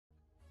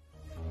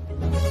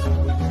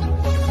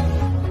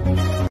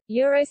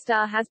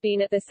Eurostar has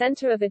been at the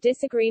center of a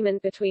disagreement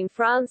between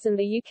France and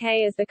the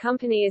UK as the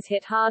company is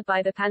hit hard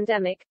by the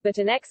pandemic, but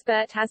an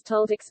expert has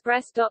told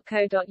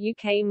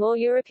Express.co.uk more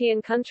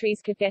European countries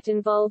could get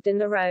involved in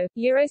the row.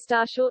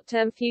 Eurostar's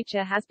short-term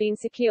future has been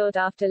secured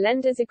after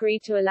lenders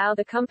agreed to allow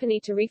the company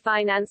to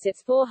refinance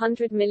its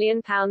 £400 million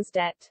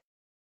debt.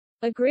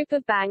 A group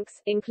of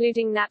banks,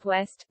 including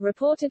NatWest,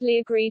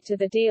 reportedly agreed to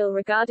the deal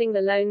regarding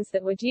the loans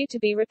that were due to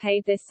be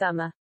repaid this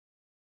summer.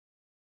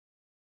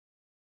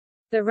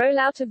 The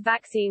rollout of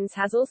vaccines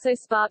has also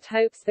sparked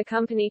hopes the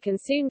company can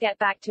soon get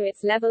back to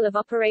its level of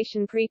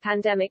operation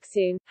pre-pandemic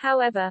soon.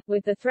 However,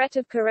 with the threat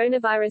of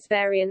coronavirus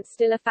variants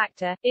still a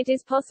factor, it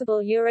is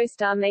possible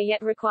Eurostar may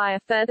yet require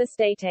further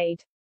state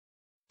aid.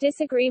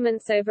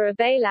 Disagreements over a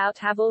bailout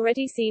have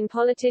already seen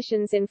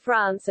politicians in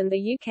France and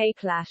the UK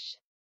clash.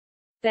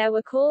 There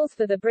were calls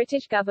for the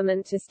British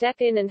government to step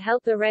in and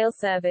help the rail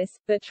service,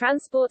 but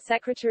Transport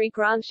Secretary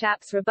Grant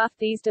Shapps rebuffed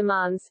these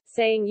demands,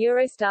 saying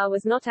Eurostar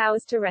was not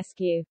ours to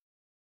rescue.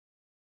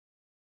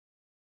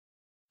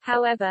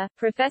 However,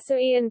 Professor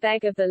Ian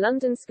Begg of the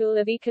London School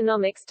of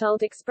Economics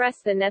told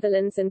Express the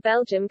Netherlands and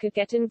Belgium could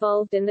get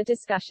involved in the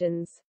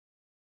discussions.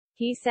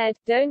 He said,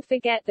 "Don't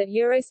forget that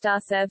Eurostar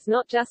serves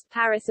not just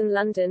Paris and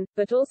London,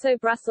 but also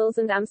Brussels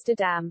and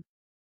Amsterdam.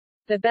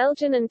 The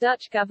Belgian and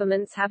Dutch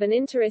governments have an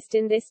interest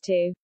in this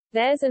too.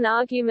 There's an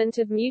argument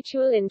of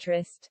mutual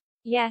interest.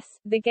 Yes,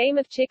 the game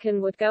of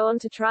chicken would go on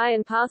to try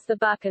and pass the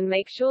buck and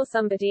make sure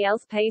somebody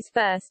else pays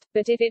first,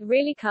 but if it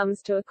really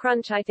comes to a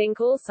crunch I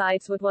think all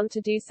sides would want to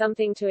do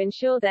something to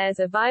ensure there's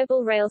a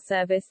viable rail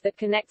service that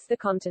connects the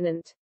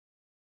continent.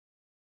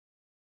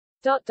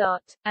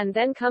 And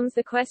then comes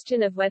the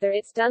question of whether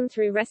it's done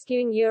through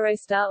rescuing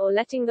Eurostar or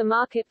letting the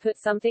market put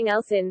something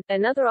else in.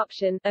 Another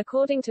option,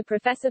 according to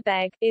Professor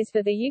Begg, is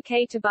for the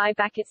UK to buy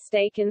back its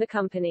stake in the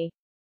company.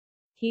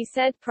 He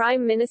said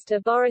Prime Minister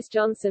Boris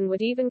Johnson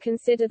would even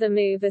consider the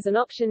move as an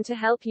option to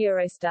help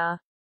Eurostar.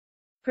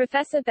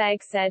 Professor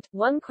Begg said,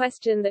 "One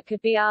question that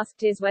could be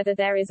asked is whether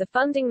there is a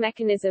funding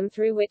mechanism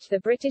through which the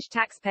British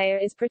taxpayer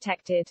is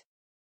protected.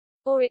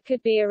 Or it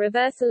could be a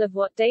reversal of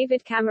what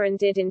David Cameron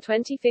did in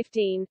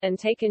 2015, and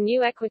take a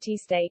new equity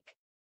stake.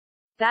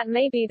 That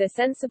may be the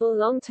sensible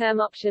long-term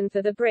option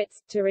for the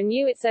Brits, to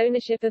renew its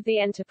ownership of the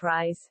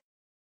enterprise.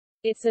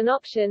 It's an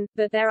option,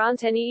 but there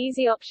aren't any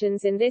easy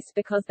options in this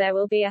because there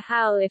will be a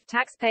howl if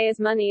taxpayers'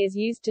 money is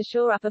used to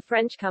shore up a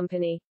French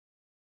company."